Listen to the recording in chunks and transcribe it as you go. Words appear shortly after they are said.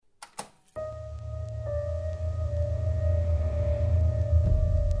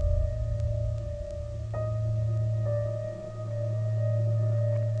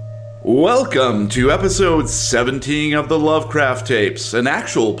Welcome to episode 17 of the Lovecraft Tapes, an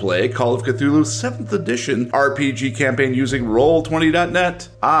actual play Call of Cthulhu 7th edition RPG campaign using Roll20.net.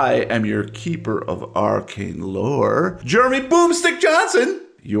 I am your keeper of arcane lore, Jeremy Boomstick Johnson.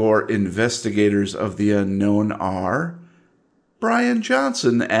 Your investigators of the unknown are Brian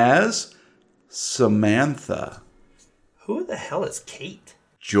Johnson as Samantha. Who the hell is Kate?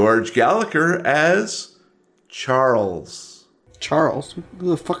 George Gallagher as Charles. Charles? Who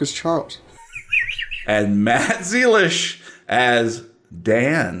the fuck is Charles? And Matt Zealish as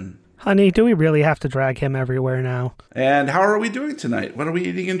Dan. Honey, do we really have to drag him everywhere now? And how are we doing tonight? What are we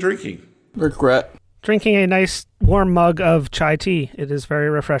eating and drinking? Regret. Drinking a nice warm mug of chai tea. It is very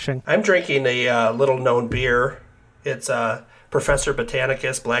refreshing. I'm drinking a little-known beer. It's Professor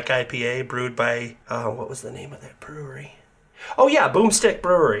Botanicus Black IPA brewed by, what was the name of that brewery? Oh yeah, Boomstick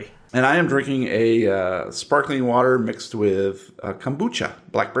Brewery. And I am drinking a sparkling water mixed with kombucha,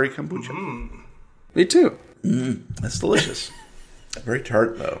 blackberry kombucha. Mm. Me too. That's delicious. Very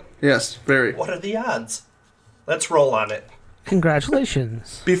tart, though. Yes, very. What are the odds? Let's roll on it.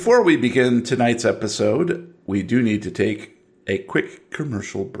 Congratulations. Before we begin tonight's episode, we do need to take a quick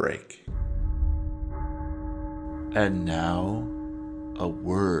commercial break. And now, a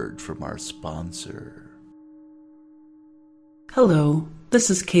word from our sponsor. Hello, this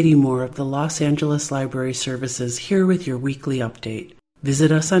is Katie Moore of the Los Angeles Library Services here with your weekly update.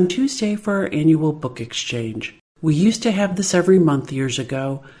 Visit us on Tuesday for our annual book exchange. We used to have this every month years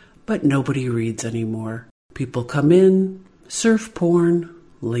ago, but nobody reads anymore. People come in, surf porn,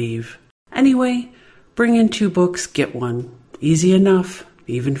 leave. Anyway, bring in 2 books, get 1. Easy enough,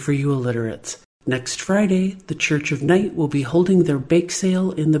 even for you illiterates. Next Friday, the Church of Night will be holding their bake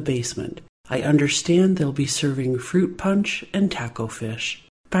sale in the basement. I understand they'll be serving fruit punch and taco fish.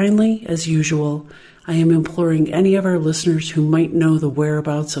 Finally, as usual, I am imploring any of our listeners who might know the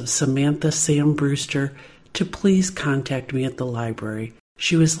whereabouts of Samantha Sam Brewster to please contact me at the library.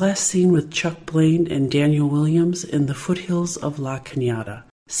 She was last seen with Chuck Blaine and Daniel Williams in the foothills of La Cañada.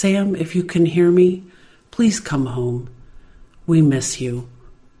 Sam, if you can hear me, please come home. We miss you.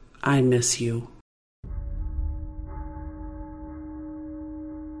 I miss you.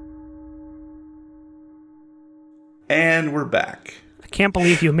 And we're back. I can't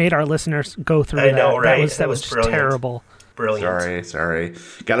believe you made our listeners go through I that. know, right? That was just brilliant. terrible. Brilliant. Sorry.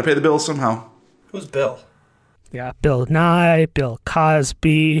 Gotta pay the bills somehow. Who's Bill? Yeah, Bill Nye, Bill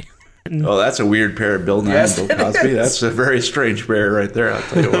Cosby. Oh, that's a weird pair, Bill Nye Yes, and Bill Cosby. it is. That's a very strange pair right there, I'll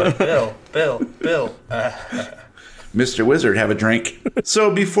tell you what. Bill. Mr. Wizard, have a drink. So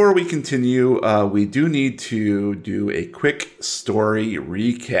before we continue, we do need to do a quick story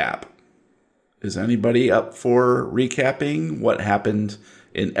recap. Is anybody up for recapping what happened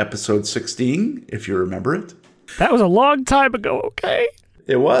in episode 16, if you remember it? That was a long time ago, okay?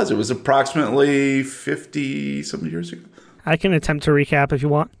 It was approximately 50-something years ago. I can attempt to recap if you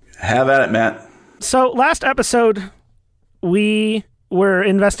want. Have at it, Matt. So last episode, we were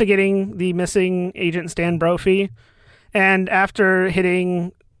investigating the missing Agent Stan Brophy, and after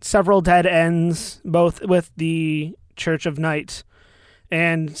hitting several dead ends, both with the Church of Night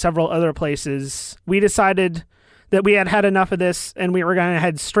and several other places, we decided that we had had enough of this and we were going to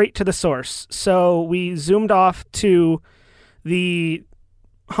head straight to the source. So we zoomed off to the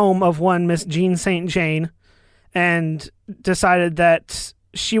home of one Miss Jean St. Jane and decided that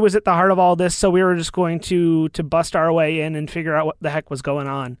she was at the heart of all this, so we were just going to bust our way in and figure out what the heck was going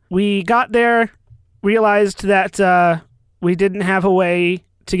on. We got there, realized that we didn't have a way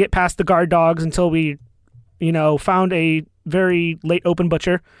to get past the guard dogs until we, found a very late open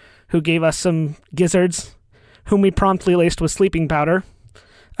butcher who gave us some gizzards, whom we promptly laced with sleeping powder.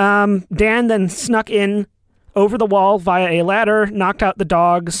 Dan then snuck in over the wall via a ladder, knocked out the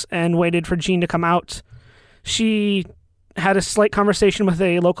dogs, and waited for Jean to come out. She had a slight conversation with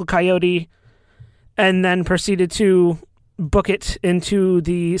a local coyote and then proceeded to book it into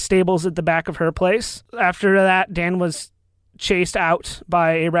the stables at the back of her place. After that, Dan was chased out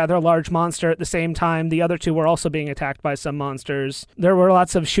by a rather large monster. At the same time, the other 2 were also being attacked by some monsters. There were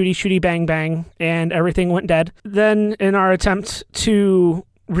lots of shooty bang bang, and everything went dead. Then, in our attempt to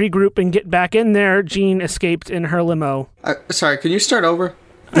regroup and get back in there, Jean escaped in her limo. Sorry, can you start over?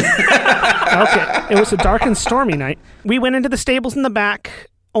 Okay, it was a dark and stormy night. We went into the stables in the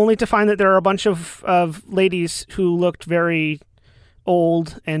back, only to find that there are a bunch of ladies who looked very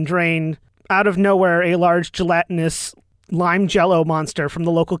old and drained. Out of nowhere, a large gelatinous lime jello monster from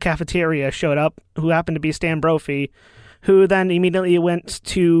the local cafeteria showed up, who happened to be Stan Brophy, who then immediately went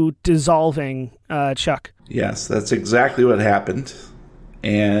to dissolving Chuck. Yes, that's exactly what happened.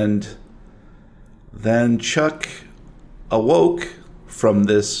 And then Chuck awoke from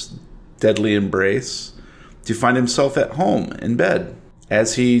this deadly embrace to find himself at home in bed.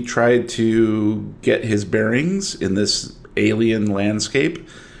 As he tried to get his bearings in this alien landscape,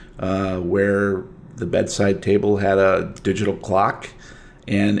 where the bedside table had a digital clock,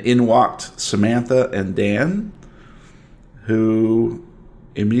 and in walked Samantha and Dan, who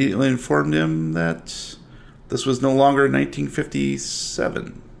immediately informed him that this was no longer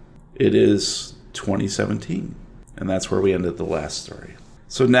 1957. It is 2017. And that's where we ended the last story.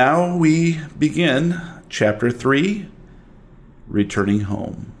 So now we begin Chapter 3, Returning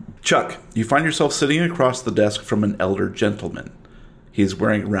Home. Chuck, you find yourself sitting across the desk from an elder gentleman. He is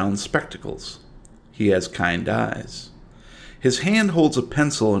wearing round spectacles. He has kind eyes. His hand holds a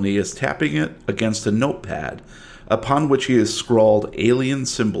pencil and he is tapping it against a notepad, upon which he has scrawled alien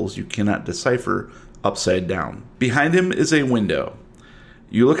symbols you cannot decipher upside down. Behind him is a window.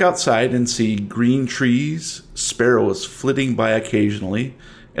 You look outside and see green trees, sparrows flitting by occasionally,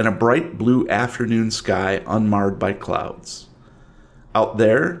 and a bright blue afternoon sky unmarred by clouds. Out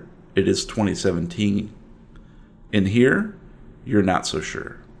there, it is 2017. In here, you're not so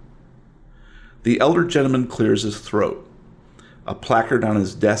sure. The elder gentleman clears his throat. A placard on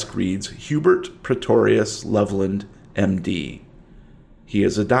his desk reads, Hubert Pretorius Loveland, M.D. He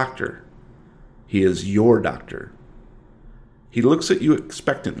is a doctor. He is your doctor. He looks at you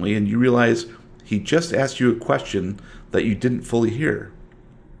expectantly, and you realize he just asked you a question that you didn't fully hear.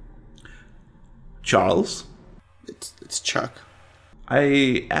 Charles? It's Chuck.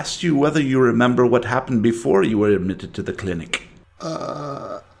 I asked you whether you remember what happened before you were admitted to the clinic.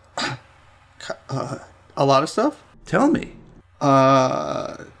 A lot of stuff? Tell me.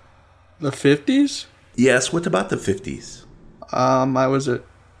 The 50s? Yes, what about the 50s? I was a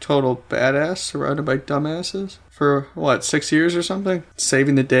total badass surrounded by dumbasses for, 6 years or something?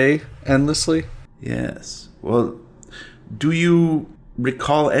 Saving the day endlessly. Yes. Well, do you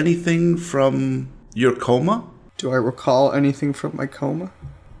recall anything from your coma? Do I recall anything from my coma?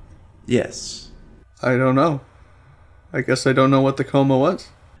 Yes. I don't know. I guess I don't know what the coma was.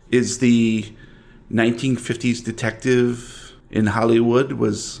 Is the 1950s detective in Hollywood,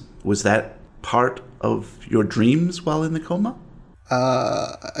 was that part of your dreams while in the coma?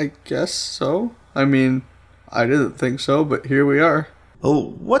 I guess so. I mean, I didn't think so, but here we are.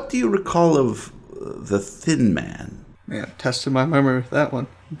 Oh, what do you recall of the Thin Man? Man, tested my memory with that one.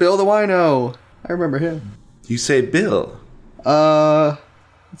 Bill the Wino. I remember him. You say Bill. Let's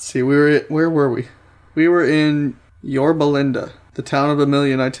see. Where were we? We were in Yorba Linda, the town of a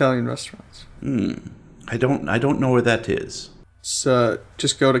million Italian restaurants. I don't know where that is. It's,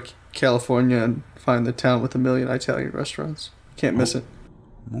 just go to California and find the town with a million Italian restaurants. Can't miss it.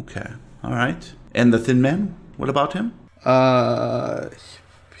 Okay. All right. And the Thin Man? What about him?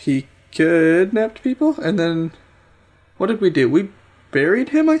 He kidnapped people, and then what did we do? We buried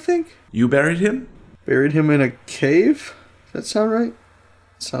him, I think? You buried him? Buried him in a cave? Does that sound right?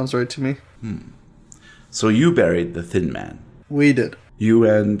 Sounds right to me. So you buried the Thin Man. We did. You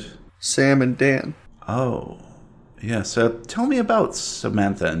and... Sam and Dan. Oh. Yes. Tell me about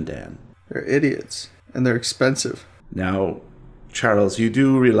Samantha and Dan. They're idiots, and they're expensive. Now, Charles, you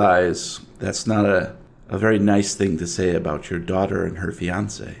do realize that's not a very nice thing to say about your daughter and her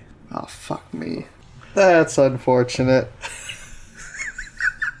fiancé. Oh, fuck me. That's unfortunate.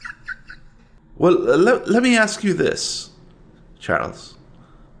 Well, let me ask you this, Charles.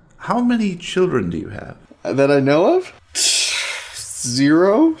 How many children do you have? That I know of?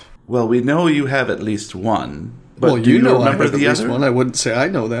 0? Well, we know you have at least one. But Well, do you know remember I have the at least other? one. I wouldn't say I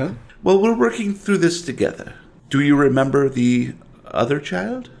know that. Well, we're working through this together. Do you remember the other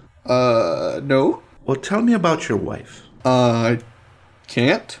child? No. Well, tell me about your wife. I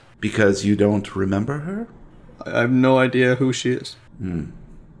can't. Because you don't remember her? I have no idea who she is.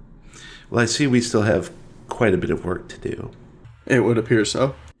 Well, I see we still have quite a bit of work to do. It would appear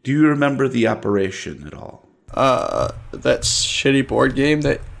so. Do you remember the operation at all? That shitty board game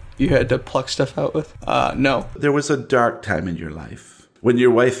that you had to pluck stuff out with? No. There was a dark time in your life when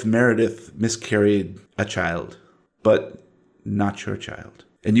your wife Meredith miscarried a child, but not your child.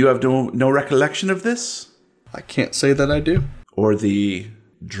 And you have no recollection of this? I can't say that I do. Or the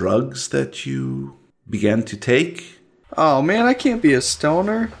drugs that you began to take? Oh, man, I can't be a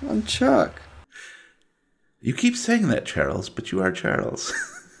stoner. I'm Chuck. You keep saying that, Charles, but you are Charles.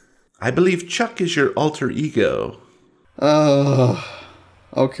 I believe Chuck is your alter ego. Oh,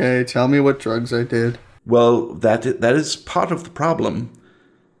 okay. Tell me what drugs I did. Well, that is part of the problem.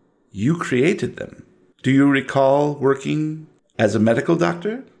 You created them. Do you recall working as a medical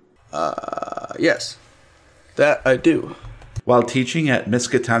doctor? Yes. That I do. While teaching at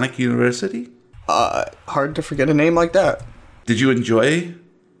Miskatonic University? Hard to forget a name like that. Did you enjoy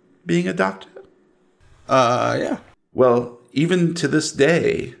being a doctor? Yeah. Well, even to this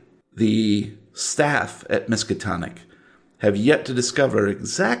day, the staff at Miskatonic have yet to discover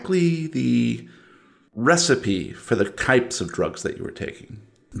exactly the recipe for the types of drugs that you were taking.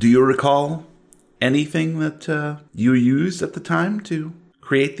 Do you recall anything that you used at the time to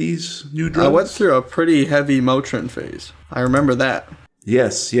create these new drugs? I went through a pretty heavy Motrin phase. I remember that.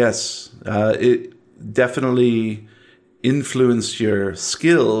 Yes. It definitely influenced your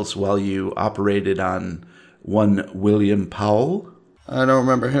skills while you operated on one William Powell. I don't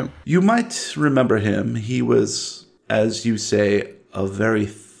remember him. You might remember him. He was, as you say, a very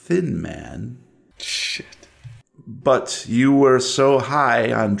thin man. Shit. But you were so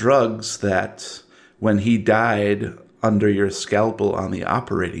high on drugs that when he died under your scalpel on the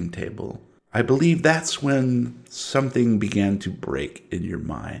operating table, I believe that's when something began to break in your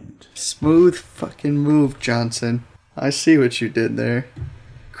mind. Smooth fucking move, Johnson. I see what you did there,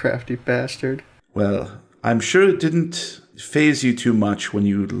 crafty bastard. Well, I'm sure it didn't faze you too much when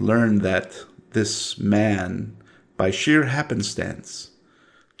you learned that this man, by sheer happenstance,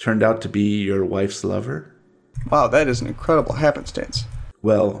 turned out to be your wife's lover. Wow, that is an incredible happenstance.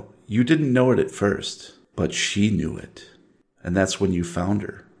 Well, you didn't know it at first, but she knew it. And that's when you found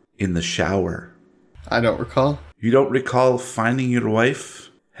her, in the shower. I don't recall. You don't recall finding your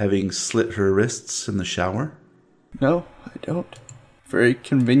wife having slit her wrists in the shower? No, I don't. Very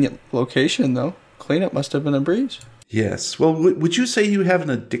convenient location, though. Cleanup must have been a breeze. Yes. Well, would you say you have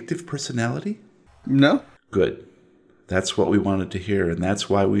an addictive personality? No? Good. That's what we wanted to hear, and that's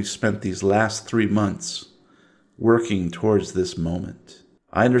why we've spent these last 3 months working towards this moment.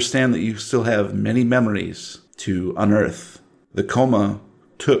 I understand that you still have many memories to unearth. The coma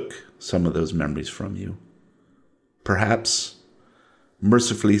took some of those memories from you. Perhaps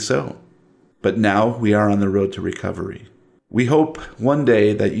mercifully so. But now we are on the road to recovery. We hope one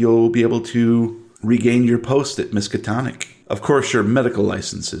day that you'll be able to regain your post at Miskatonic. Of course, your medical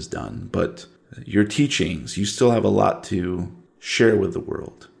license is done, but your teachings, you still have a lot to share with the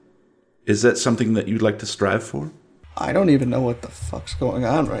world. Is that something that you'd like to strive for? I don't even know what the fuck's going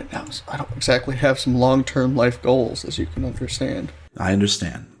on right now. So I don't exactly have some long-term life goals, as you can understand. I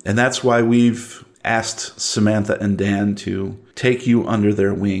understand. And that's why we've asked Samantha and Dan to take you under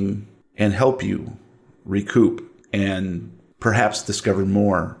their wing and help you recoup and perhaps discover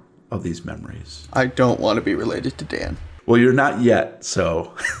more of these memories. I don't want to be related to Dan. Well, you're not yet,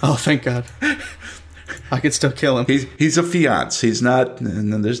 so... Oh, thank God. I could still kill him. He's a fiance. He's not...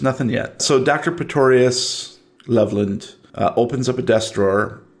 And there's nothing yet. So Dr. Pretorius Loveland opens up a desk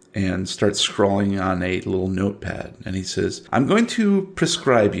drawer and starts scrawling on a little notepad. And he says, I'm going to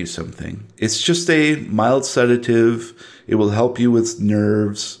prescribe you something. It's just a mild sedative. It will help you with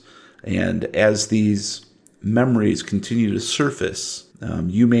nerves. And as these memories continue to surface,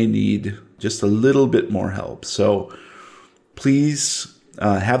 you may need just a little bit more help. So please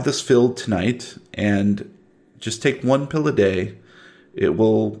have this filled tonight and just take one pill a day. It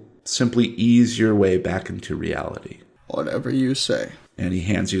will simply ease your way back into reality. Whatever you say. And he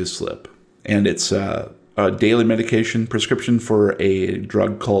hands you a slip. And it's a daily medication prescription for a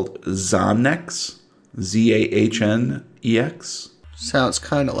drug called Xanax. Zahnex. Sounds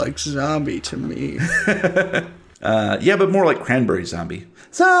kind of like zombie to me. Yeah, but more like cranberry zombie.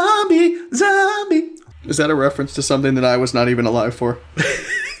 Zombie. Is that a reference to something that I was not even alive for?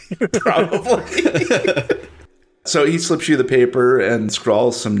 Probably. So he slips you the paper and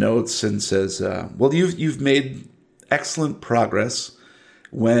scrawls some notes and says, well, you've made excellent progress.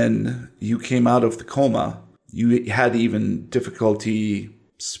 When you came out of the coma, you had even difficulty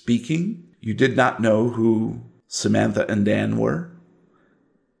speaking. You did not know who Samantha and Dan were.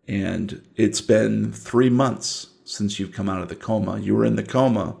 And it's been 3 months since you've come out of the coma. You were in the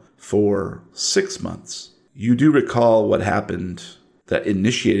coma for 6 months. You do recall what happened that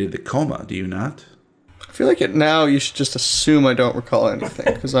initiated the coma, do you not? I feel like now you should just assume I don't recall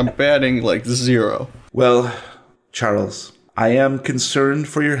anything, because I'm batting like 0. Well, Charles, I am concerned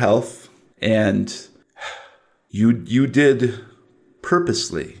for your health, and you did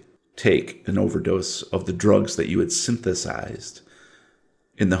purposely take an overdose of the drugs that you had synthesized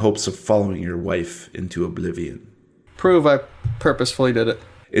in the hopes of following your wife into oblivion. Prove I purposefully did it.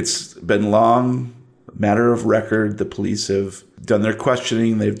 It's been long, matter of record. The police have done their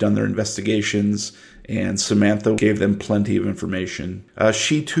questioning, they've done their investigations, and Samantha gave them plenty of information.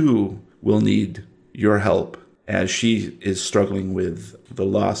 She too will need your help, as she is struggling with the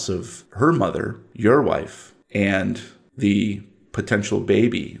loss of her mother, your wife, and the potential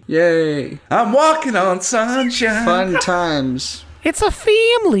baby. Yay. I'm walking on sunshine. Fun times. It's a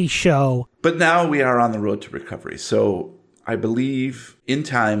family show. But now we are on the road to recovery. So I believe in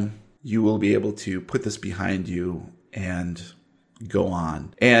time you will be able to put this behind you and go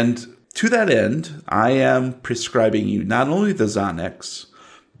on. And to that end, I am prescribing you not only the Xanax,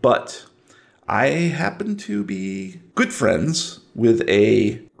 but I happen to be good friends with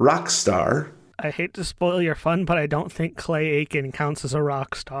a rock star. I hate to spoil your fun, but I don't think Clay Aiken counts as a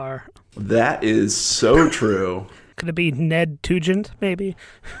rock star. That is so true. Could it be Ned Tugent, maybe?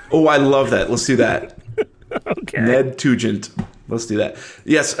 Oh, I love that. Let's do that. Okay. Ned Tugent. Let's do that.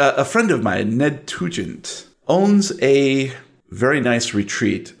 Yes, a friend of mine, Ned Tugent, owns a very nice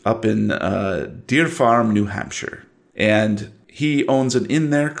retreat up in Deer Farm, New Hampshire. And he owns an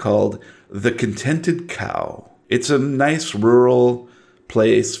inn there called The Contented Cow. It's a nice rural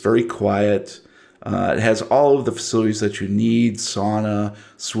place, very quiet. It has all of the facilities that you need, sauna,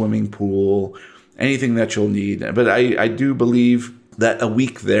 swimming pool, anything that you'll need. But I do believe that a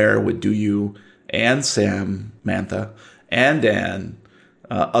week there would do you and Samantha and Dan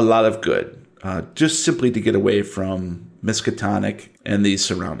a lot of good, just simply to get away from Miskatonic and these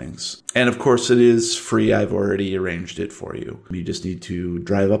surroundings. And of course, it is free. I've already arranged it for you. You just need to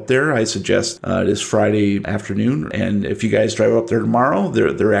drive up there. I suggest it is Friday afternoon, and if you guys drive up there tomorrow,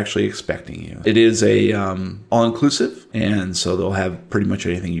 they're actually expecting you. It is a all-inclusive, and so they'll have pretty much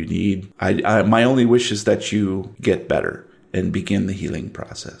anything you need. My only wish is that you get better and begin the healing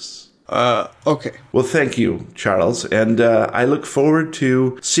process. Okay. Well, thank you, Charles, and I look forward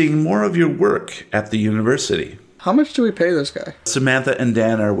to seeing more of your work at the university. How much do we pay this guy? Samantha and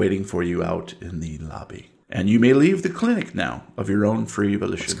Dan are waiting for you out in the lobby. And you may leave the clinic now of your own free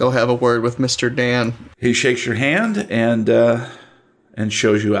volition. Let's go have a word with Mr. Dan. He shakes your hand and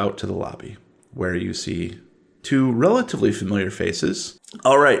shows you out to the lobby, where you see two relatively familiar faces.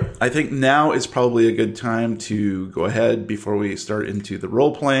 All right, I think now is probably a good time to go ahead before we start into the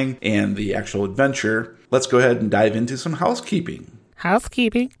role-playing and the actual adventure. Let's go ahead and dive into some housekeeping.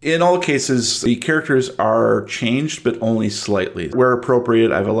 Housekeeping. In all cases, the characters are changed, but only slightly. Where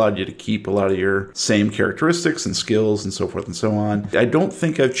appropriate, I've allowed you to keep a lot of your same characteristics and skills and so forth and so on. I don't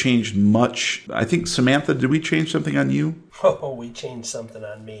think I've changed much. I think, Samantha, did we change something on you? Oh, we changed something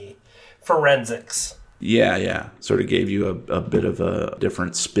on me. Forensics. Yeah. Sort of gave you a bit of a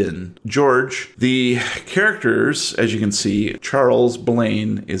different spin. George, the characters, as you can see, Charles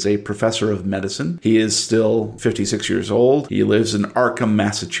Blaine is a professor of medicine. He is still 56 years old. He lives in Arkham,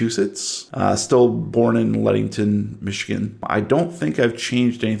 Massachusetts. Still born in Ludington, Michigan. I don't think I've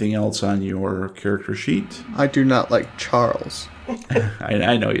changed anything else on your character sheet. I do not like Charles.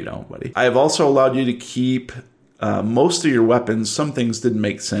 I know you don't, buddy. I have also allowed you to keep most of your weapons. Some things didn't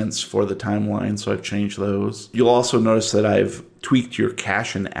make sense for the timeline, so I've changed those. You'll also notice that I've tweaked your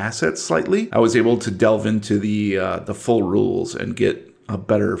cash and assets slightly. I was able to delve into the full rules and get a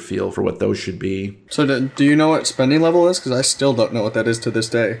better feel for what those should be. So do you know what spending level is? Because I still don't know what that is to this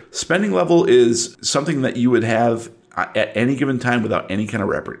day. Spending level is something that you would have at any given time without any kind of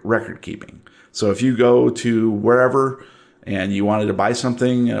record keeping. So if you go to wherever and you wanted to buy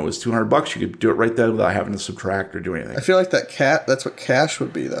something and it was $200, you could do it right there without having to subtract or do anything. I feel like that's what cash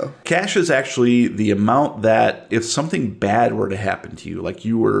would be, though. Cash is actually the amount that if something bad were to happen to you, like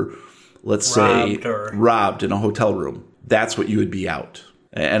you were, let's say, robbed in a hotel room, that's what you would be out.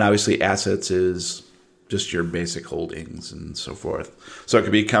 And obviously assets is just your basic holdings and so forth. So it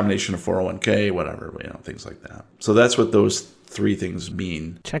could be a combination of 401k, whatever, things like that. So that's what those three things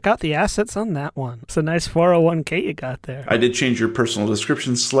mean. Check out the assets on that one. It's a nice 401k you got there. I did change your personal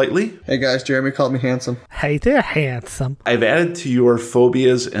description slightly. Hey guys, Jeremy called me handsome. Hey there, handsome. I've added to your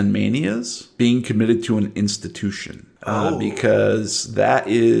phobias and manias being committed to an institution. Because that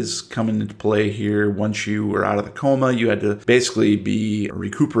is coming into play here. Once you were out of the coma, you had to basically be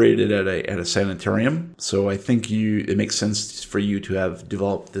recuperated at a sanitarium. So I think it makes sense for you to have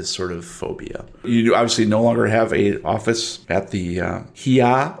developed this sort of phobia. You obviously no longer have an office at the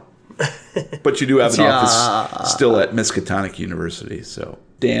HIA, but you do have an office still at Miskatonic University. So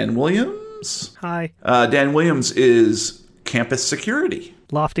Dan Williams. Hi. Dan Williams is campus security.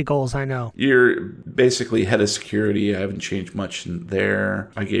 Lofty goals, I know. You're basically head of security. I haven't changed much in there.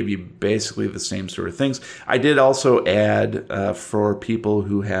 I gave you basically the same sort of things. I did also add for people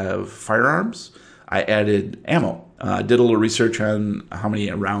who have firearms, I added ammo. Did a little research on how many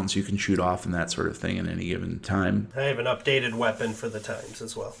rounds you can shoot off and that sort of thing at any given time. I have an updated weapon for the times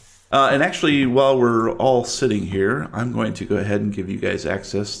as well. And actually, while we're all sitting here, I'm going to go ahead and give you guys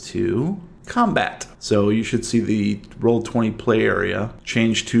access to combat. So you should see the Roll20 play area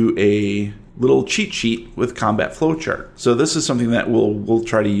change to a little cheat sheet with combat flowchart. So this is something that we'll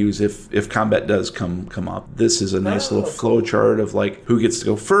try to use if combat does come up. This is a nice little flowchart of like who gets to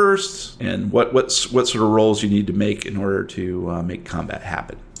go first and what sort of rolls you need to make in order to make combat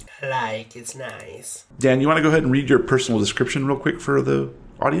happen. It's nice. Dan, you want to go ahead and read your personal description real quick for the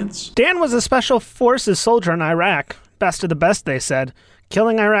audience? Dan was a special forces soldier in Iraq. Best of the best, they said.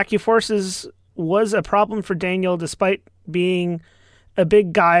 Killing Iraqi forces was a problem for Daniel despite being a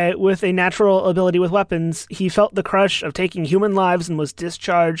big guy with a natural ability with weapons. He felt the crush of taking human lives and was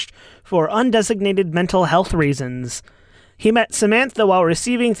discharged for undesignated mental health reasons. He met Samantha while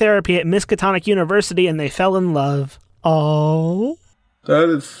receiving therapy at Miskatonic University and they fell in love. Oh. That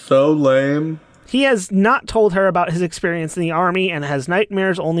is so lame. He has not told her about his experience in the army and has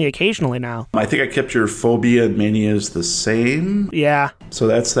nightmares only occasionally now. I think I kept your phobia and manias the same. Yeah. So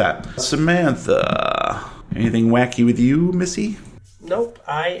that's that. Samantha, anything wacky with you, Missy? Nope.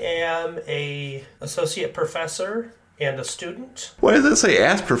 I am a associate professor and a student. Why does that say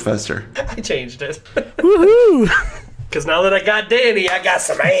ass professor? I changed it. Woohoo! Because now that I got Danny, I got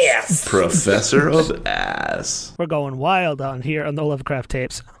some ass. Professor of ass. We're going wild on here on the Lovecraft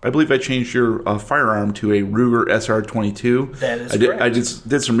tapes. I believe I changed your firearm to a Ruger SR-22. That is correct. I correct. just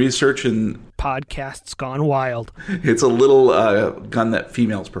did some research, and Podcasts gone wild. it's a little gun that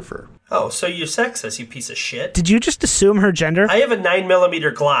females prefer. Oh, so you're sexist, you piece of shit. Did you just assume her gender? I have a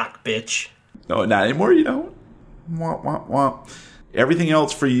 9mm Glock, bitch. No, not anymore, you don't. Wah, wah, wah. Everything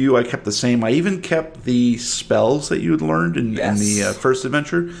else for you, I kept the same. I even kept the spells that you had learned in the first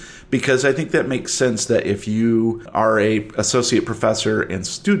adventure, because I think that makes sense that if you are a associate professor and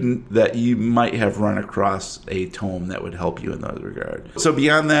student, that you might have run across a tome that would help you in that regard. So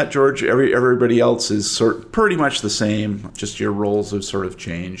beyond that, George, everybody else is pretty much the same. Just your roles have sort of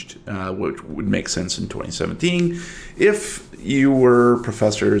changed, which would make sense in 2017 if you were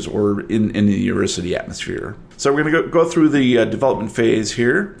professors or in the university atmosphere. So we're going to go through the development phase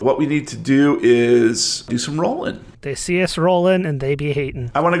here. What we need to do is do some rolling. They see us rolling and they be hating.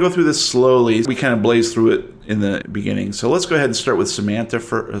 I want to go through this slowly. We kind of blaze through it in the beginning. So let's go ahead and start with Samantha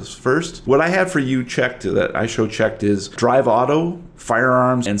first. What I have for you checked, that I show checked, is drive auto,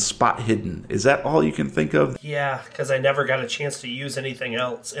 firearms, and spot hidden. Is that all you can think of? Yeah, because I never got a chance to use anything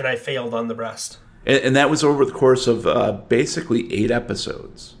else, and I failed on the rest. And that was over the course of basically 8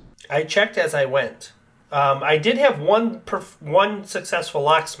 episodes. I checked as I went. I did have one successful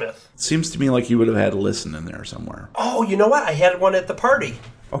locksmith. It seems to me like you would have had a listen in there somewhere. Oh, you know what? I had one at the party.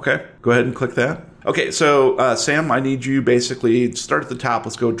 Okay, go ahead and click that. Okay, so Sam, I need you basically start at the top.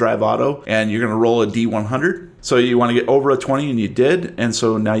 Let's go drive auto, and you're going to roll a D100. So you want to get over a 20, and you did. And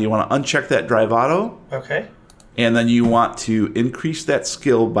so now you want to uncheck that drive auto. Okay. And then you want to increase that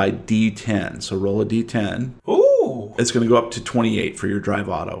skill by D10. So roll a D10. Ooh. It's going to go up to 28 for your drive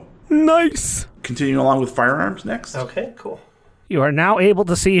auto. Nice. Continuing along with firearms next. Okay, cool. You are now able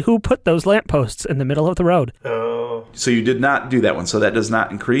to see who put those lampposts in the middle of the road. Oh. So you did not do that one. So that does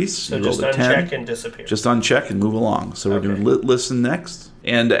not increase. So you just rolled a 10. uncheck and disappear. Just uncheck and move along. So we're Okay. doing listen next.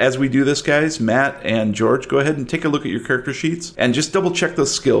 And as we do this, guys, Matt and George, go ahead and take a look at your character sheets and just double check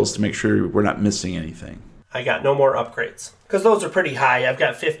those skills to make sure we're not missing anything. I got no more upgrades. Because those are pretty high. I've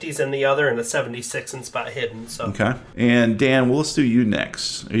got 50s in the other and a 76 in spot hidden. So Okay. And Dan, well, let's do you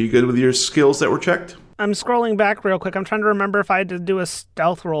next. Are you good with your skills that were checked? I'm scrolling back real quick. I'm trying to remember if I had to do a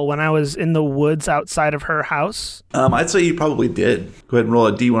stealth roll when I was in the woods outside of her house. I'd say you probably did. Go ahead and roll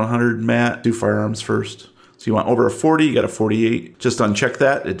a D100, Matt. Do firearms first. So you want over a 40, you got a 48. Just uncheck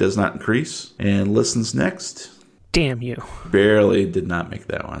that. It does not increase. And listens next. Damn you. Barely did not make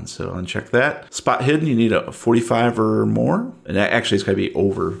that one. So uncheck that. Spot hidden, you need a 45 or more. And that actually it's got to be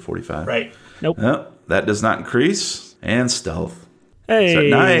over 45. right. Nope. No, that does not increase. And stealth. Hey. So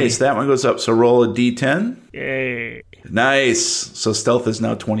nice. That one goes up. So roll a D10. Yay. Nice. So stealth is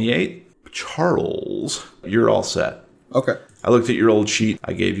now 28. Charles, you're all set. Okay. I looked at your old sheet.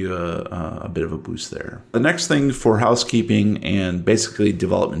 I gave you a bit of a boost there. The next thing for housekeeping and basically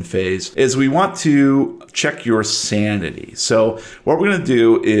development phase is we want to check your sanity. So what we're going to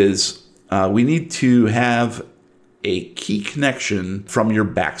do is we need to have a key connection from your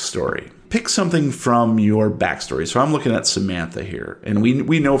backstory. Pick something from your backstory. So I'm looking at Samantha here. And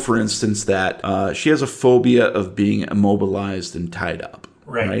we know, for instance, that she has a phobia of being immobilized and tied up.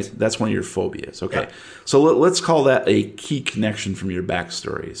 Right. That's one of your phobias. Okay. Yeah. So let's call that a key connection from your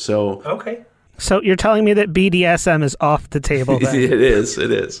backstory. So Okay. So you're telling me that BDSM is off the table then? it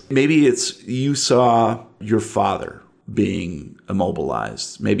is. Maybe it's you saw your father being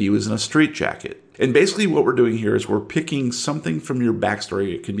immobilized. Maybe he was in a straitjacket. And basically what we're doing here is we're picking something from your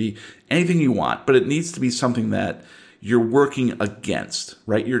backstory. It can be anything you want, but it needs to be something that you're working against,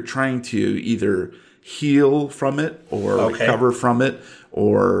 right? You're trying to either heal from it or recover from it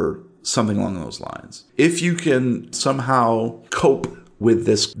or something along those lines. If you can somehow cope with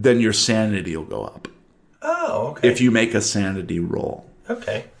this, then your sanity will go up. Oh, okay. If you make a sanity roll.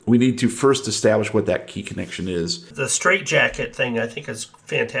 Okay. We need to first establish what that key connection is. The straitjacket thing, I think, is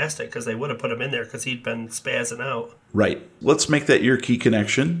fantastic because they would have put him in there because he'd been spazzing out. Right. Let's make that your key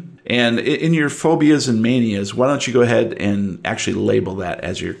connection. And in your phobias and manias, why don't you go ahead and actually label that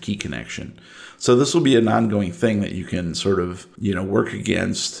as your key connection? So this will be an ongoing thing that you can sort of, work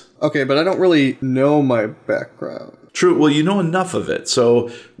against. Okay, but I don't really know my background. True. Well, you know enough of it.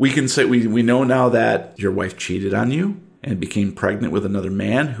 So we can say we know now that your wife cheated on you and became pregnant with another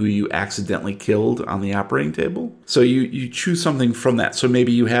man who you accidentally killed on the operating table. So you choose something from that. So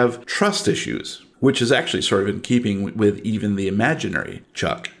maybe you have trust issues, which is actually sort of in keeping with even the imaginary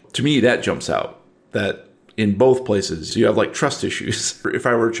Chuck. To me, that jumps out. That in both places, you have like trust issues. If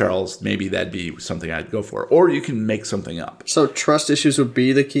I were Charles, maybe that'd be something I'd go for. Or you can make something up. So trust issues would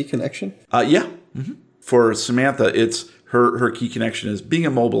be the key connection? Yeah. Mm-hmm. For Samantha, it's her key connection is being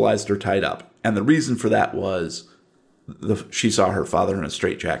immobilized or tied up. And the reason for that was she saw her father in a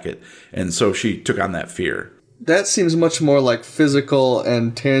straitjacket, and so she took on that fear. That seems much more like physical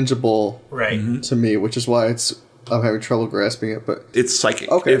and tangible Right. to me, which is why I'm having trouble grasping it. But It's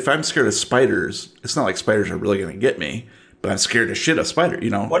psychic. Okay. If I'm scared of spiders, it's not like spiders are really going to get me, but I'm scared of shit of spider,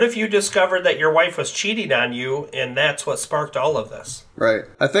 What if you discovered that your wife was cheating on you, and that's what sparked all of this? right,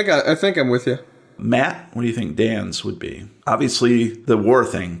 I think I'm with you. Matt, what do you think Dan's would be? Obviously, the war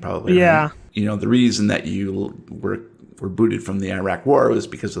thing, probably. Yeah. Right? The reason that you were booted from the Iraq War was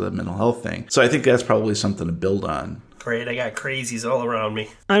because of the mental health thing. So I think that's probably something to build on. Great, I got crazies all around me.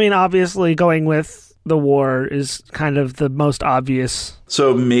 I mean, obviously, going with the war is kind of the most obvious.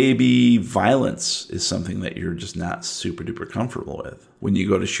 So maybe violence is something that you're just not super duper comfortable with. When you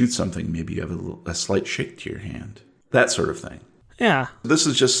go to shoot something, maybe you have a slight shake to your hand. That sort of thing. Yeah. This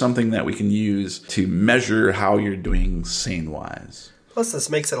is just something that we can use to measure how you're doing sane-wise. Plus, this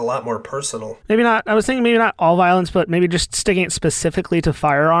makes it a lot more personal. Maybe not. I was thinking maybe not all violence, but maybe just sticking it specifically to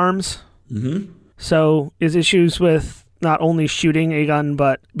firearms. Mm-hmm. So is issues with not only shooting a gun,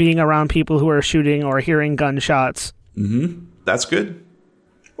 but being around people who are shooting or hearing gunshots. Mm-hmm. That's good.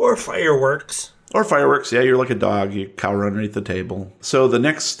 Or fireworks. Or fireworks. Yeah, you're like a dog. You cower underneath the table. So the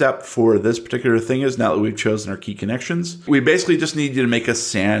next step for this particular thing is, now that we've chosen our key connections, we basically just need you to make a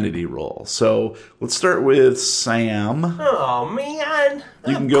sanity roll. So let's start with Sam. Oh, man.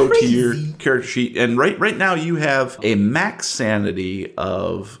 You can go to your character sheet. And right now you have a max sanity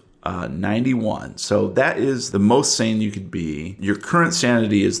of 91. So that is the most sane you could be. Your current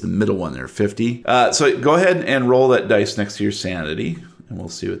sanity is the middle one there, 50. So go ahead and roll that dice next to your sanity. And we'll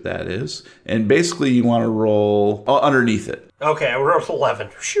see what that is. And basically, you want to roll underneath it. Okay, I rolled 11.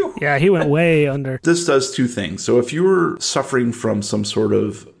 Phew. Yeah, he went way under. This does two things. So if you were suffering from some sort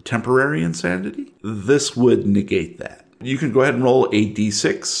of temporary insanity, this would negate that. You can go ahead and roll a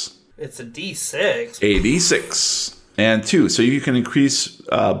d6. It's a D6. A d6. And 2. So you can increase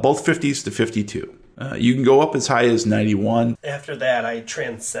both 50s to 52. You can go up as high as 91. After that, I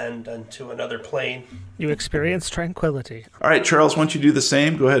transcend into another plane. You experience tranquility. All right, Charles, once you do the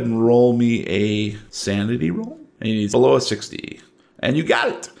same, go ahead and roll me a sanity roll. And you need below a 60. And you got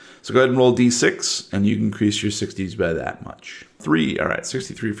it. So go ahead and roll d6, and you can increase your 60s by that much. 3. All right,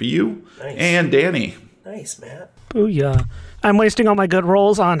 63 for you. Nice. And Danny. Nice, Matt. Booyah. I'm wasting all my good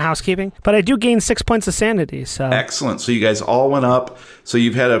rolls on housekeeping, but I do gain 6 points of sanity, so... Excellent. So you guys all went up. So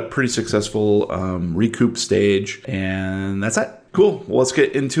you've had a pretty successful recoup stage, and that's it. Cool. Well, let's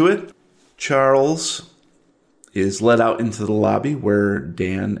get into it. Charles is led out into the lobby where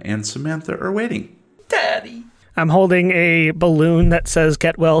Dan and Samantha are waiting. Daddy. I'm holding a balloon that says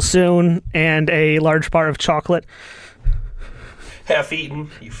 "Get well soon" and a large bar of chocolate. Half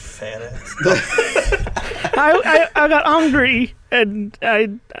eaten, you fat ass. I got hungry and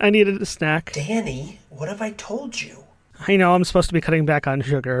I needed a snack. Danny, what have I told you? I know I'm supposed to be cutting back on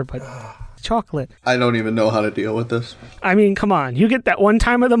sugar, but chocolate. I don't even know how to deal with this. I mean, come on. You get that one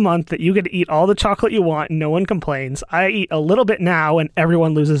time of the month that you get to eat all the chocolate you want and no one complains. I eat a little bit now and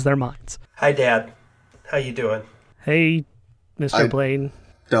everyone loses their minds. Hi, Dad. How you doing? Hey, Mr. Blaine.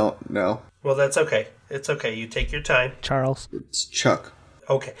 Don't know. Well, that's okay. It's okay. You take your time. Charles. It's Chuck.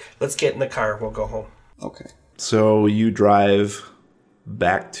 Okay, let's get in the car. We'll go home. Okay. So you drive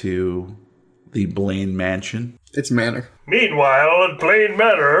back to the Blaine mansion. It's Manor. Meanwhile, at Blaine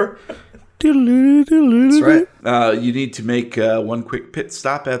Manor. That's right. You need to make one quick pit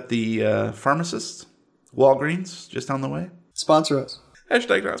stop at the pharmacist, Walgreens, just on the way. Sponsor us.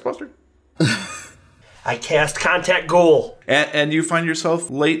 Hashtag not sponsored. I cast Contact Ghoul. And you find yourself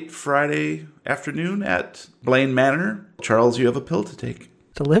late Friday afternoon at Blaine Manor. Charles, you have a pill to take.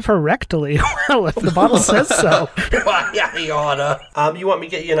 Deliver rectally. Well, if the bottle says so. Well, yeah, you oughta. You want me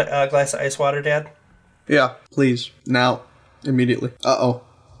to get you a glass of ice water, Dad? Yeah, please. Now. Immediately. Uh-oh.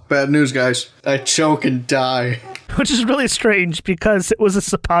 Bad news, guys. I choke and die. Which is really strange because it was a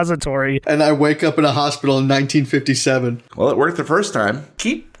suppository. And I wake up in a hospital in 1957. Well, it worked the first time.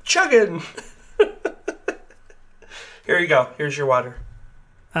 Keep chugging. Here you go. Here's your water.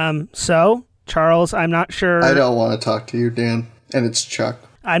 So, Charles, I'm not sure. I don't want to talk to you, Dan. And it's Chuck.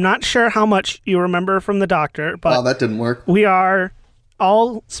 I'm not sure how much you remember from the doctor, but Oh, that didn't work. we are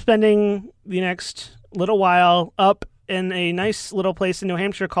all spending the next little while up in a nice little place in New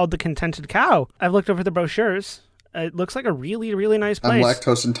Hampshire called the Contented Cow. I've looked over the brochures. It looks like a really, really nice I'm place.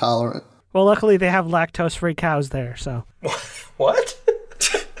 lactose intolerant. Well, luckily they have lactose-free cows there, so. What?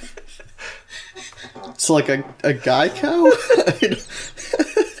 It's like a guy cow?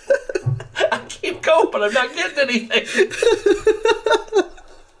 I keep going, but I'm not getting anything.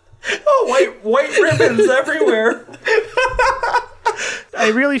 Oh, white ribbons everywhere. I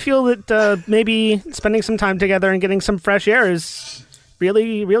really feel that maybe spending some time together and getting some fresh air is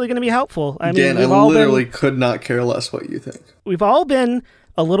really, really going to be helpful. I mean, Dan, I literally could not care less what you think. We've all been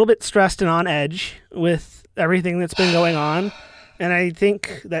a little bit stressed and on edge with everything that's been going on. And I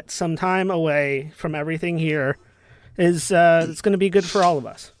think that some time away from everything here is it's going to be good for all of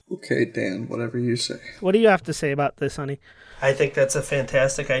us. Okay, Dan, whatever you say. What do you have to say about this, honey? I think that's a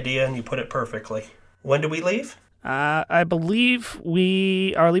fantastic idea, and you put it perfectly. When do we leave? I believe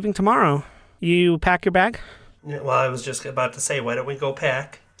we are leaving tomorrow. You pack your bag? Well, I was just about to say, why don't we go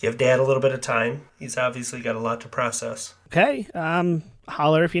pack? Give Dad a little bit of time. He's obviously got a lot to process. Okay.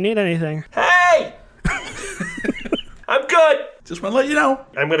 Holler if you need anything. Hey! I'm good. Just want to let you know.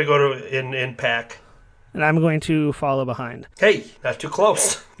 I'm going to go to in pack. And I'm going to follow behind. Hey, not too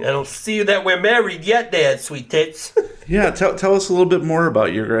close. I don't see that we're married yet, Dad, sweet tits. Yeah, tell us a little bit more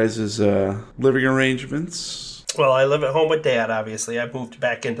about your guys' living arrangements. Well, I live at home with Dad, obviously. I moved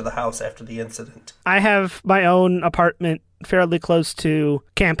back into the house after the incident. I have my own apartment fairly close to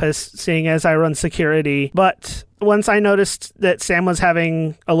campus, seeing as I run security. But once I noticed that Sam was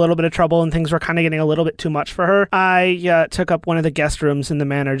having a little bit of trouble and things were kind of getting a little bit too much for her, I took up one of the guest rooms in the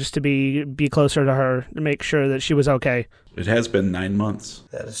manor just to be closer to her to make sure that she was okay. It has been 9 months.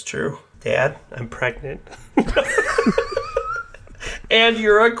 That is true. Dad, I'm pregnant. And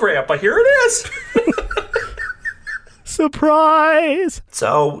you're a grandpa. Here it is. Surprise!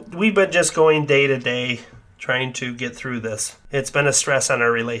 So we've been just going day to day, trying to get through this. It's been a stress on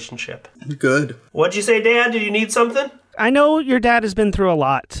our relationship. Good. What'd you say, Dad? Do you need something? I know your dad has been through a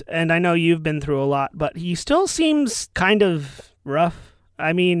lot, and I know you've been through a lot, but he still seems kind of rough.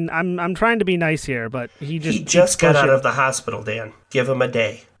 I mean, I'm trying to be nice here, but he just got out of the hospital, Dan. Give him a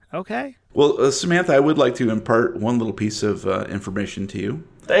day. Okay. Well, Samantha, I would like to impart one little piece of information to you.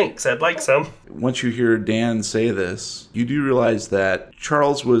 Thanks, I'd like some. Once you hear Dan say this, you do realize that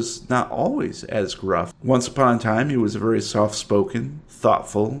Charles was not always as gruff. Once upon a time, he was a very soft-spoken,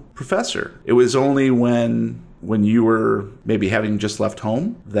 thoughtful professor. It was only when you were maybe having just left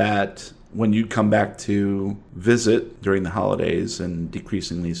home that when you'd come back to visit during the holidays, and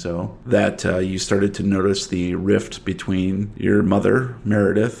decreasingly so, that you started to notice the rift between your mother,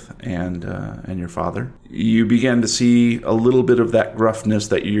 Meredith, and your father. You began to see a little bit of that gruffness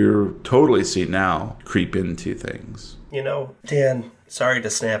that you're totally see now creep into things. You know, Dan, sorry to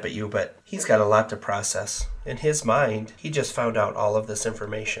snap at you, but he's got a lot to process. In his mind, he just found out all of this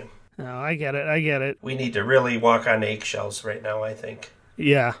information. No, I get it. We need to really walk on eggshells right now, I think.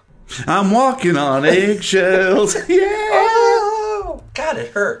 Yeah. I'm walking on eggshells. Yeah. Oh, God,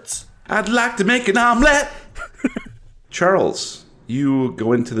 it hurts. I'd like to make an omelet. Charles, you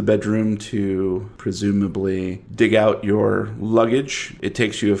go into the bedroom to presumably dig out your luggage. It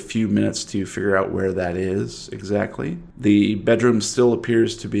takes you a few minutes to figure out where that is exactly. The bedroom still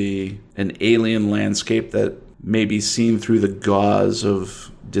appears to be an alien landscape that may be seen through the gauze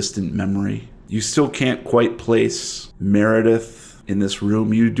of distant memory. You still can't quite place Meredith in this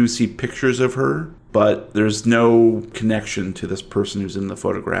room. You do see pictures of her, but there's no connection to this person who's in the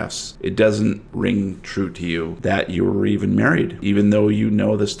photographs. It doesn't ring true to you that you were even married. Even though you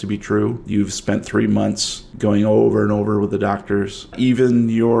know this to be true, you've spent 3 months going over and over with the doctors. Even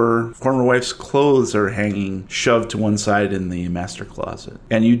your former wife's clothes are hanging shoved to one side in the master closet.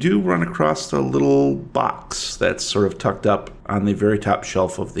 And you do run across a little box that's sort of tucked up on the very top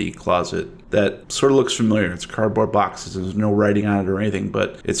shelf of the closet that sort of looks familiar. It's a cardboard box. There's no writing on it or anything,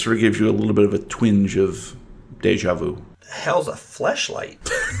 but it sort of gives you a little bit of a twinge of deja vu. The hell's a fleshlight?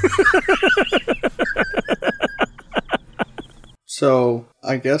 So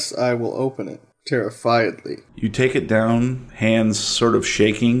I guess I will open it terrifiedly. You take it down, hands sort of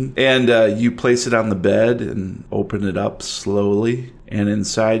shaking, and you place it on the bed and open it up slowly. And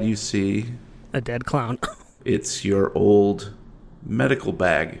inside you see A dead clown. it's your old medical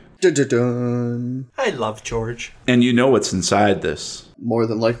bag. Dun-dun-dun. I love George. And you know what's inside this. More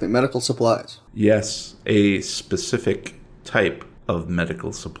than likely medical supplies. Yes, a specific type of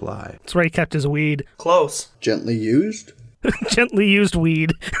medical supply. That's where he kept his weed. Close. Gently used. Gently used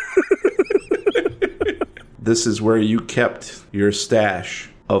weed. This is where you kept your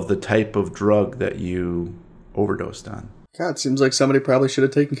stash of the type of drug that you overdosed on. God, seems like somebody probably should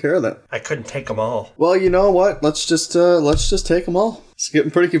have taken care of that. I couldn't take them all. Well, you know what? Let's just take them all. It's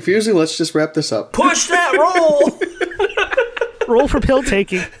getting pretty confusing. Let's just wrap this up. Push that roll! Roll for pill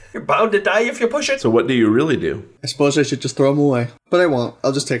taking. You're bound to die if you push it. So what do you really do? I suppose I should just throw them away, but I won't.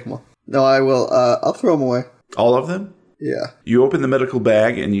 I'll just take them all. No, I will. I'll throw them away. All of them? Yeah. You open the medical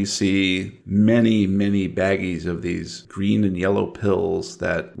bag and you see many, many baggies of these green and yellow pills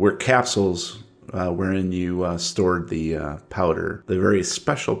that were capsules wherein you stored the powder, the very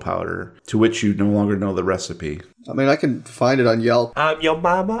special powder, to which you no longer know the recipe. I mean, I can find it on Yelp. I'm your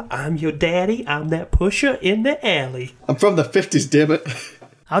mama, I'm your daddy, I'm that pusher in the alley. I'm from the 50s, damn it.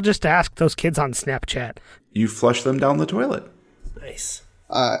 I'll just ask those kids on Snapchat. You flush them down the toilet. Nice.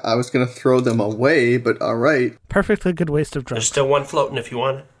 I was going to throw them away, but all right. Perfectly good waste of There's drugs. still one floating if you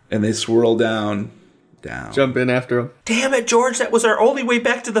want it. And they swirl down. Jump in after them. Damn it, George, that was our only way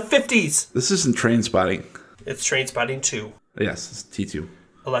back to the 50s. This isn't train spotting. It's Train Spotting 2. Yes, it's T2.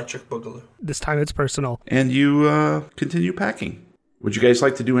 Electric Boogaloo. This time it's personal. And you continue packing. Would you guys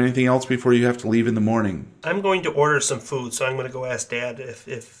like to do anything else before you have to leave in the morning? I'm going to order some food, so I'm going to go ask Dad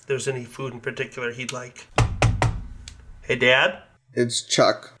if there's any food in particular he'd like. Hey, Dad? It's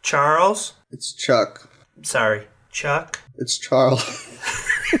Chuck. Charles? It's Chuck. Sorry, Chuck? It's Charles.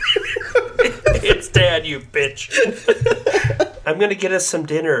 It's Dad, you bitch. I'm going to get us some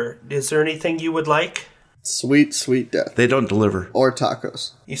dinner. Is there anything you would like? Sweet, sweet death. They don't deliver. Or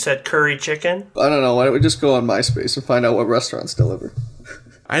tacos. You said curry chicken? I don't know. Why don't we just go on MySpace and find out what restaurants deliver?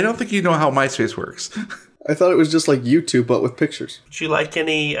 I don't think you know how MySpace works. I thought it was just like YouTube, but with pictures. Would you like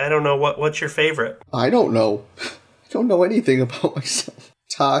any, I don't know, what's your favorite? I don't know. I don't know anything about myself.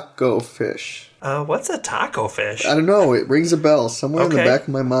 Taco fish. What's a taco fish? I don't know. It rings a bell somewhere in the Okay. back of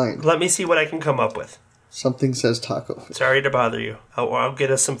my mind. Let me see what I can come up with. Something says taco fish. Sorry to bother you. I'll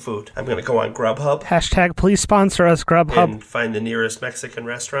get us some food. I'm going to go on Grubhub Hashtag please sponsor us, Grubhub. and find the nearest Mexican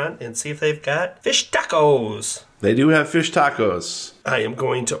restaurant and see if they've got fish tacos. They do have fish tacos. I am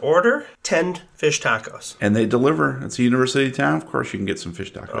going to order 10 fish tacos. And they deliver. It's a university town. Of course you can get some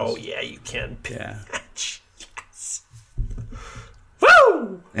fish tacos. Oh, yeah, you can. Yeah. Yes.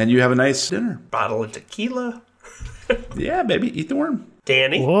 Woo! And you have a nice dinner. Bottle of tequila. Yeah, baby. Eat the worm.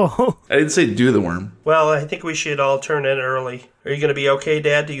 Danny? Whoa. I didn't say do the worm. Well, I think we should all turn in early. Are you going to be okay,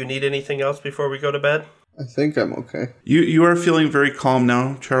 Dad? Do you need anything else before we go to bed? I think I'm okay. You are feeling very calm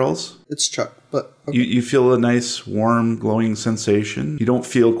now, Charles. It's Chuck, but okay. You feel a nice, warm, glowing sensation. You don't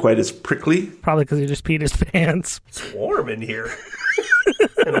feel quite as prickly. Probably because he just peed his pants. It's warm in here.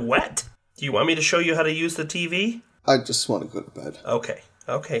 And wet. Do you want me to show you how to use the TV? I just want to go to bed.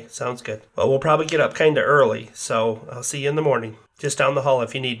 Okay, sounds good. Well, we'll probably get up kind of early, so I'll see you in the morning. Just down the hall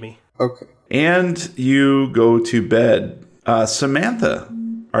if you need me. Okay. And you go to bed. Samantha,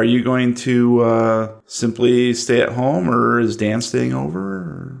 are you going to simply stay at home, or is Dan staying over?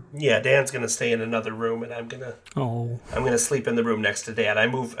 Or? Yeah, Dan's gonna stay in another room, and I'm gonna sleep in the room next to Dad. I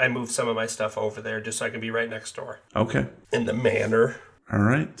moved some of my stuff over there just so I can be right next door. Okay. In the manor. All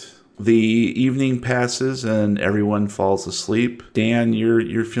right. The evening passes and everyone falls asleep. Dan,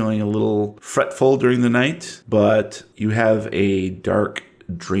 you're feeling a little fretful during the night, but you have a dark,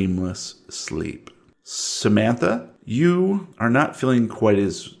 dreamless sleep. Samantha, you are not feeling quite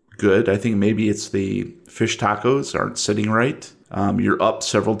as good. I think maybe it's the fish tacos aren't sitting right. You're up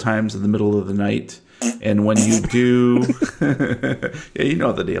several times in the middle of the night. And when you do, yeah, you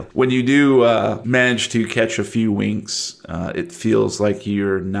know the deal. When you do manage to catch a few winks, it feels like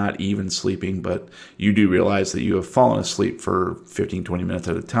you're not even sleeping, but you do realize that you have fallen asleep for 15, 20 minutes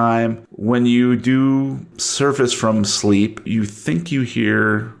at a time. When you do surface from sleep, you think you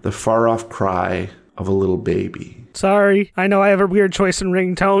hear the far-off cry of a little baby. Sorry. I know I have a weird choice in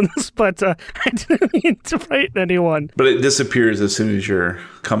ringtones, but I didn't mean to frighten anyone. But it disappears as soon as you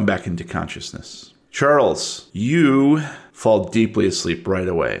come back into consciousness. Charles, you fall deeply asleep right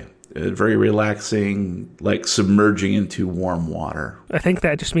away. Very relaxing, like submerging into warm water. I think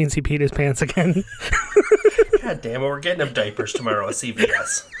that just means he peed his pants again. God damn it, we're getting him diapers tomorrow at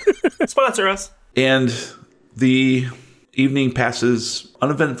CVS. Sponsor us. And the Evening passes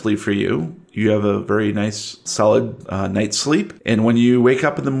uneventfully for you. You have a very nice, solid night's sleep. And when you wake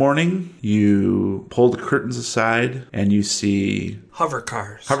up in the morning, you pull the curtains aside and you see... Hover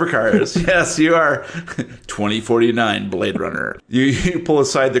cars. Hover cars. Yes, you are. 2049 Blade Runner. You pull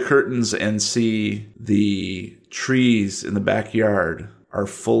aside the curtains and see the trees in the backyard are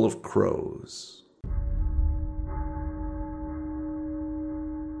full of crows.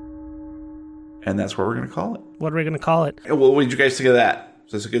 And that's what we're going to call it. What are we going to call it? Well, what did you guys think of that?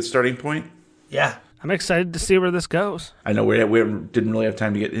 Is this a good starting point? Yeah. I'm excited to see where this goes. I know we didn't really have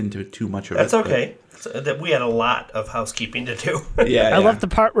time to get into too much of That's it. That's okay. We had a lot of housekeeping to do. Yeah. I love the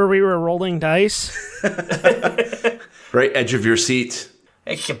part where we were rolling dice. Right edge of your seat.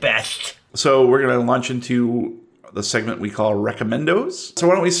 It's the best. So we're going to launch into the segment we call Recommendos. So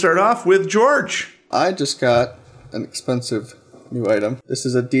why don't we start off with George? I just got an expensive new item. This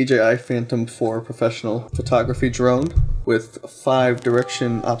is a DJI Phantom 4 professional photography drone with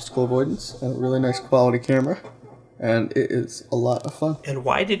 5-direction obstacle avoidance and a really nice quality camera. And it is a lot of fun. And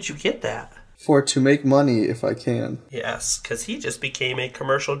why did you get that? To make money if I can. Yes, because he just became a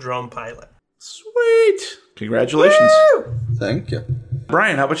commercial drone pilot. Sweet. Congratulations. Woo! Thank you.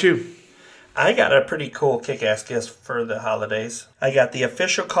 Brian, how about you? I got a pretty cool kick-ass gift for the holidays. I got the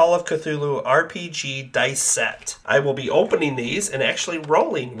official Call of Cthulhu RPG dice set. I will be opening these and actually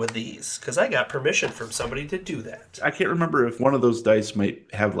rolling with these because I got permission from somebody to do that. I can't remember if one of those dice might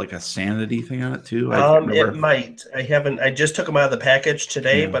have like a sanity thing on it too. It might. I just took them out of the package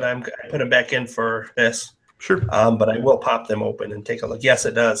today, but I put them back in for this. Sure. But I will pop them open and take a look. Yes,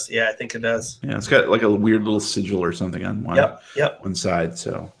 it does. Yeah, I think it does. Yeah, it's got like a weird little sigil or something on one side.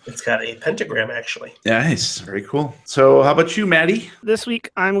 So it's got a pentagram, actually. Nice. Very cool. So how about you, Maddie? This week,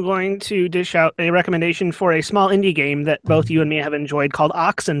 I'm going to dish out a recommendation for a small indie game that both you and me have enjoyed called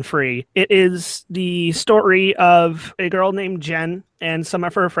Oxenfree. It is the story of a girl named Jen and some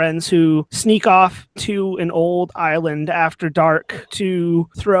of her friends who sneak off to an old island after dark to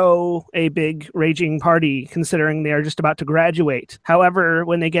throw a big raging party, considering they are just about to graduate. However,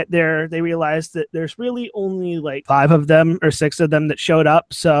 when they get there, they realize that there's really only like 5 of them or 6 of them that showed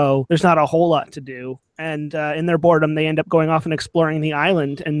up, so there's not a whole lot to do. And in their boredom, they end up going off and exploring the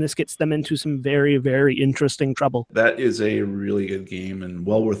island, and this gets them into some very, very interesting trouble. That is a really good game and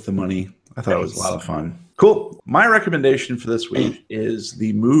well worth the money. I thought it was a lot of fun. Cool. My recommendation for this week is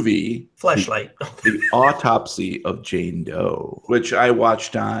the movie Fleshlight. The Autopsy of Jane Doe, which I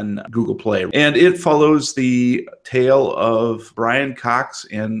watched on Google Play. And it follows the tale of Brian Cox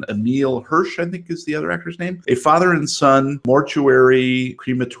and Emil Hirsch, I think is the other actor's name. A father and son, mortuary,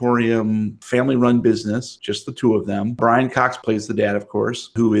 crematorium, family-run business, just the 2 of them. Brian Cox plays the dad, of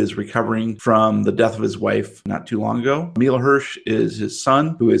course, who is recovering from the death of his wife not too long ago. Emil Hirsch is his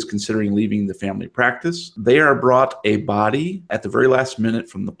son, who is considering leaving the family practice. They are brought a body at the very last minute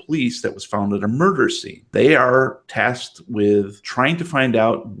from the police that was found at a murder scene. They are tasked with trying to find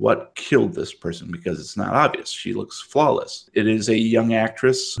out what killed this person because it's not obvious. She looks flawless. It is a young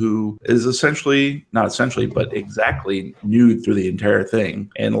actress who is but exactly nude through the entire thing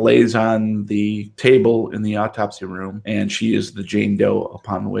and lays on the table in the autopsy room. And she is the Jane Doe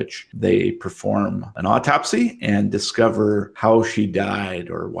upon which they perform an autopsy and discover how she died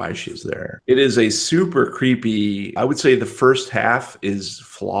or why she's there. It is a super creepy. I would say the first half is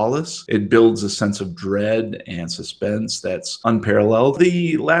flawless. It builds a sense of dread and suspense that's unparalleled.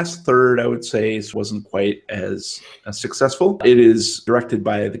 The last third, I would say, wasn't quite as successful. It is directed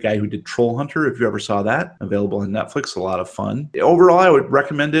by the guy who did Troll Hunter, if you ever saw that. Available on Netflix, a lot of fun. Overall, I would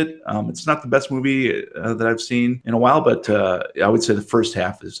recommend it. It's not the best movie that I've seen in a while, but I would say the first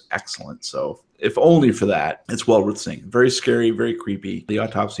half is excellent. So if only for that, it's well worth seeing. Very scary, very creepy. The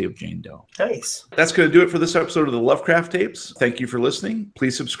Autopsy of Jane Doe. Nice. That's going to do it for this episode of the Lovecraft Tapes. Thank you for listening.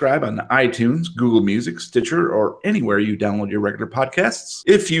 Please subscribe on iTunes, Google Music, Stitcher, or anywhere you download your regular podcasts.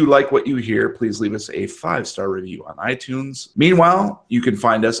 If you like what you hear, please leave us a 5-star review on iTunes. Meanwhile, you can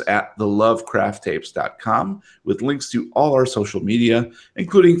find us at thelovecrafttapes.com with links to all our social media,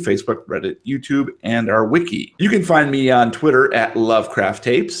 including Facebook, Reddit, YouTube, and our wiki. You can find me on Twitter at Lovecraft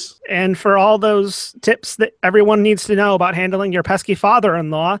Tapes. And for all those tips that everyone needs to know about handling your pesky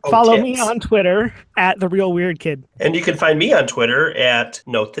father-in-law, follow me on Twitter at The Real Weird Kid. And you can find me on Twitter at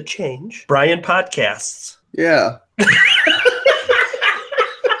Note the Change. Brian Podcasts. Yeah.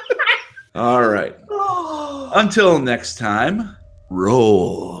 All right. Until next time,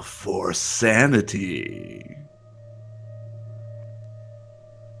 roll for sanity.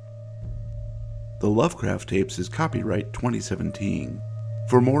 The Lovecraft Tapes is copyright 2017.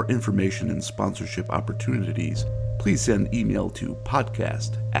 For more information and sponsorship opportunities, please send email to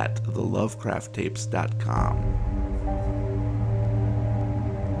podcast@thelovecrafttapes.com.